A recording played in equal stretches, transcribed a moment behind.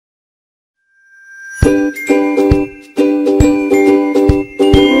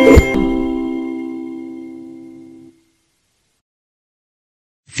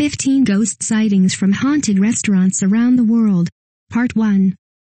15 Ghost Sightings from Haunted Restaurants Around the World, Part 1.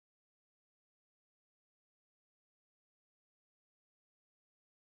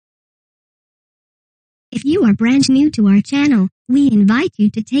 If you are brand new to our channel, we invite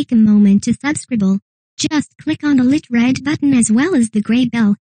you to take a moment to subscribe. Just click on the lit red button as well as the gray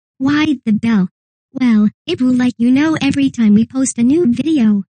bell. Why the bell? Well, it will let you know every time we post a new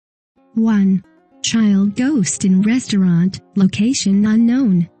video. 1. Child Ghost in Restaurant, Location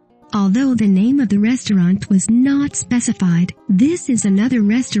Unknown. Although the name of the restaurant was not specified, this is another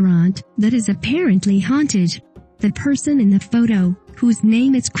restaurant that is apparently haunted. The person in the photo, whose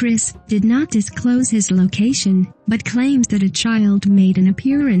name is Chris, did not disclose his location, but claims that a child made an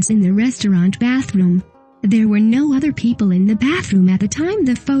appearance in the restaurant bathroom. There were no other people in the bathroom at the time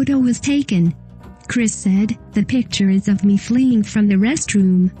the photo was taken. Chris said, "The picture is of me fleeing from the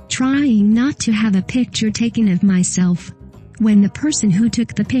restroom, trying not to have a picture taken of myself. When the person who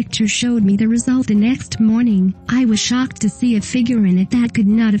took the picture showed me the result the next morning, I was shocked to see a figure in it that could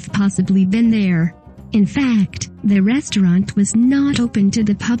not have possibly been there. In fact, the restaurant was not open to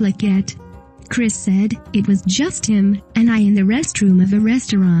the public yet." Chris said, "It was just him and I in the restroom of a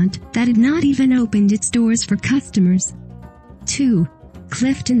restaurant that had not even opened its doors for customers." 2.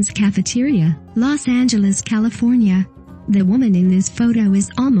 Clifton's Cafeteria, Los Angeles, California. The woman in this photo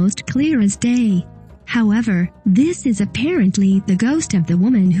is almost clear as day. However, this is apparently the ghost of the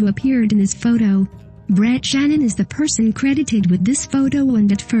woman who appeared in this photo. Brett Shannon is the person credited with this photo,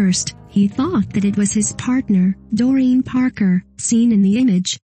 and at first, he thought that it was his partner, Doreen Parker, seen in the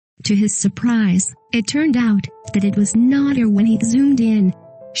image. To his surprise, it turned out that it was not her when he zoomed in.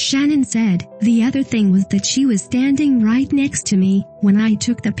 Shannon said, "The other thing was that she was standing right next to me when I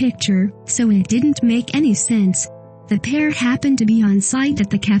took the picture, so it didn't make any sense." The pair happened to be on site at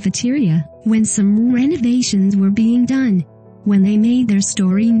the cafeteria when some renovations were being done. When they made their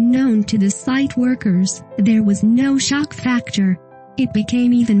story known to the site workers, there was no shock factor. It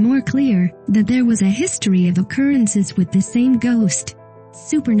became even more clear that there was a history of occurrences with the same ghost.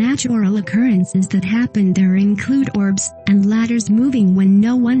 Supernatural occurrences that happened there include orbs and ladders moving when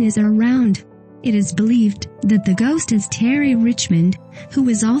no one is around. It is believed that the ghost is Terry Richmond, who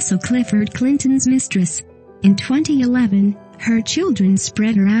is also Clifford Clinton's mistress. In 2011, her children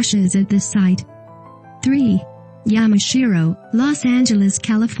spread her ashes at the site. 3. Yamashiro, Los Angeles,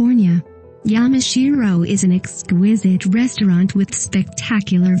 California. Yamashiro is an exquisite restaurant with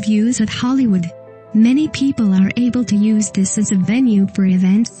spectacular views of Hollywood. Many people are able to use this as a venue for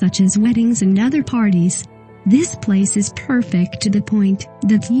events such as weddings and other parties. This place is perfect to the point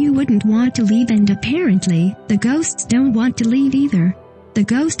that you wouldn't want to leave, and apparently, the ghosts don't want to leave either. The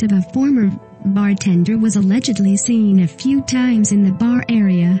ghost of a former bartender was allegedly seen a few times in the bar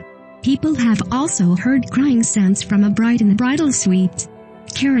area. People have also heard crying sounds from a bride in the bridal suite.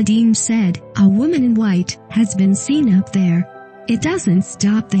 Cara Deem said, "A woman in white has been seen up there." It doesn't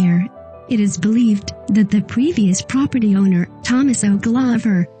stop there. It is believed that the previous property owner, Thomas O.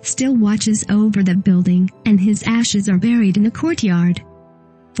 Glover, still watches over the building, and his ashes are buried in the courtyard.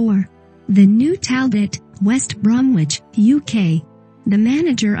 4. The New Talbot, West Bromwich, UK. The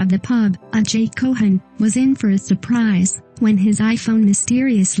manager of the pub, Ajay Cohen, was in for a surprise when his iPhone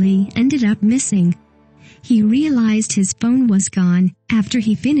mysteriously ended up missing. He realized his phone was gone after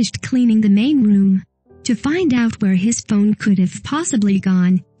he finished cleaning the main room. To find out where his phone could have possibly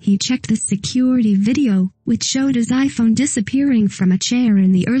gone, he checked the security video, which showed his iPhone disappearing from a chair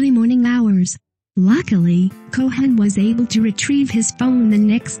in the early morning hours. Luckily, Cohen was able to retrieve his phone the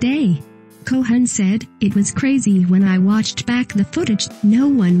next day. Cohen said, "It was crazy when I watched back the footage. No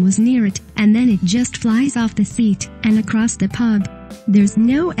one was near it, and then it just flies off the seat and across the pub. There's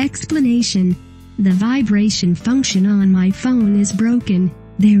no explanation. The vibration function on my phone is broken.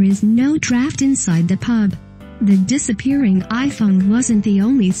 There is no draft inside the pub." The disappearing iPhone wasn't the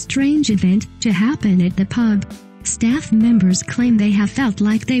only strange event to happen at the pub. Staff members claim they have felt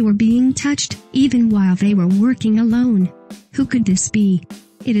like they were being touched, even while they were working alone. Who could this be?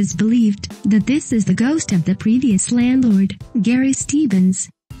 It is believed that this is the ghost of the previous landlord, Gary Stevens.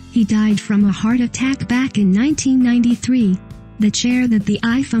 He died from a heart attack back in 1993. The chair that the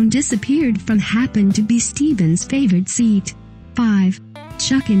iPhone disappeared from happened to be Stevens' favorite seat. 5.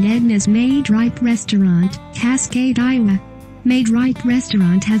 Chuck and Edna's Maid-Rite Restaurant, Cascade, Iowa. Maid-Rite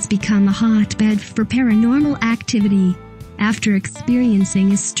Restaurant has become a hotbed for paranormal activity. After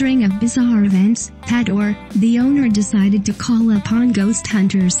experiencing a string of bizarre events, Pador, the owner, decided to call upon ghost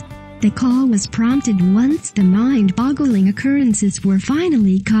hunters. The call was prompted once the mind-boggling occurrences were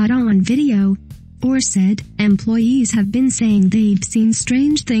finally caught on video. Or said, employees have been saying they've seen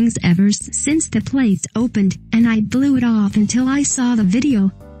strange things ever since the place opened, and I blew it off until I saw the video.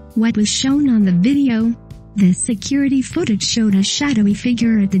 What was shown on the video? The security footage showed a shadowy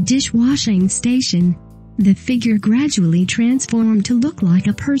figure at the dishwashing station. The figure gradually transformed to look like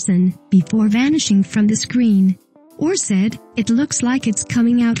a person, before vanishing from the screen. Or said, it looks like it's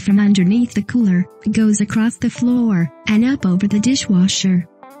coming out from underneath the cooler, goes across the floor, and up over the dishwasher.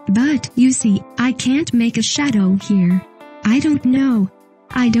 But, you see, I can't make a shadow here. I don't know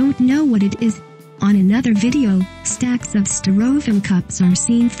what it is. On another video, stacks of styrofoam cups are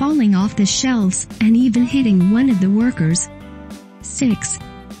seen falling off the shelves, and even hitting one of the workers. 6.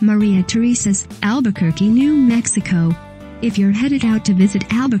 Maria Teresa's, Albuquerque, New Mexico. If you're headed out to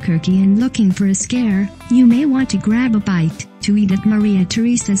visit Albuquerque and looking for a scare, you may want to grab a bite to eat at Maria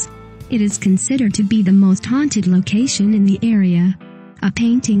Teresa's. It is considered to be the most haunted location in the area. A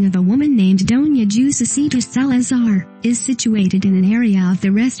painting of a woman named Doña Jusecita Salazar is situated in an area of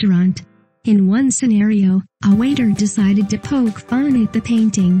the restaurant. In one scenario, a waiter decided to poke fun at the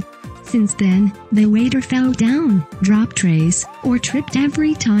painting. Since then, the waiter fell down, dropped trays, or tripped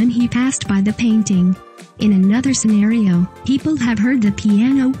every time he passed by the painting. In another scenario, people have heard the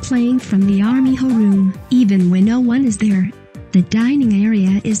piano playing from the armijo room, even when no one is there. The dining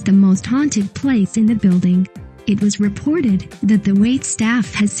area is the most haunted place in the building. It was reported that the wait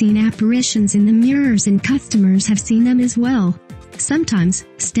staff has seen apparitions in the mirrors and customers have seen them as well. Sometimes,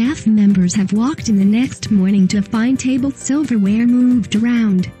 staff members have walked in the next morning to find table silverware moved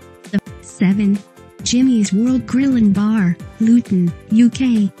around. 7. Jimmy's World Grill and Bar, Luton,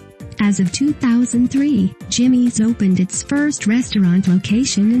 UK. As of 2003, Jimmy's opened its first restaurant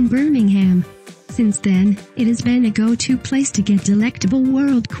location in Birmingham. Since then, it has been a go-to place to get delectable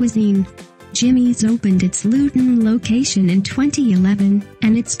world cuisine. Jimmy's opened its Luton location in 2011,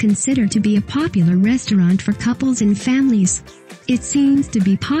 and it's considered to be a popular restaurant for couples and families. It seems to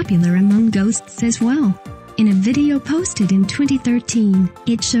be popular among ghosts as well. In a video posted in 2013,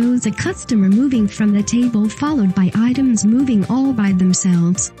 it shows a customer moving from the table followed by items moving all by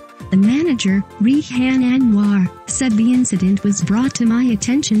themselves. The manager, Rehan Anwar, said the incident was brought to my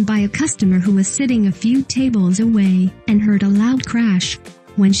attention by a customer who was sitting a few tables away and heard a loud crash.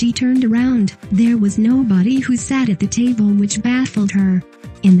 When she turned around, there was nobody who sat at the table, which baffled her.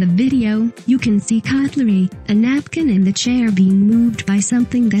 In the video, you can see cutlery, a napkin and the chair being moved by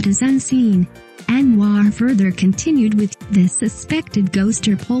something that is unseen. Anwar further continued with, the suspected ghost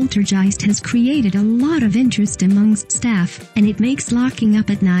or poltergeist has created a lot of interest amongst staff, and it makes locking up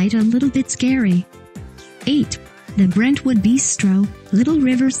at night a little bit scary. 8. The Brentwood Bistro, Little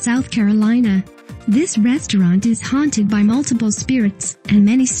River, South Carolina. This restaurant is haunted by multiple spirits, and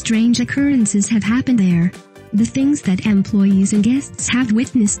many strange occurrences have happened there. The things that employees and guests have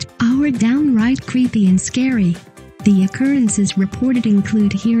witnessed are downright creepy and scary. The occurrences reported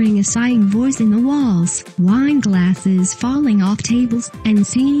include hearing a sighing voice in the walls, wine glasses falling off tables, and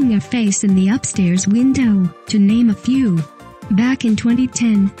seeing a face in the upstairs window, to name a few. Back in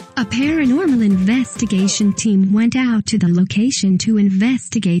 2010, a paranormal investigation team went out to the location to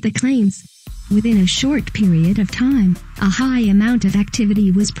investigate the claims. Within a short period of time, a high amount of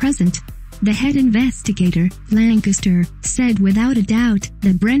activity was present. The head investigator, Lancaster, said without a doubt,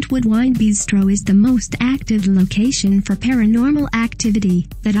 the Brentwood Wine Bistro is the most active location for paranormal activity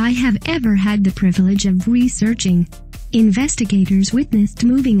that I have ever had the privilege of researching. Investigators witnessed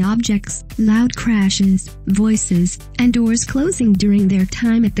moving objects, loud crashes, voices, and doors closing during their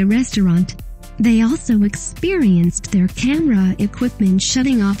time at the restaurant. They also experienced their camera equipment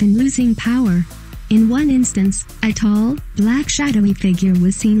shutting off and losing power. In one instance, a tall, black shadowy figure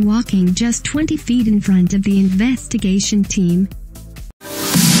was seen walking just 20 feet in front of the investigation team,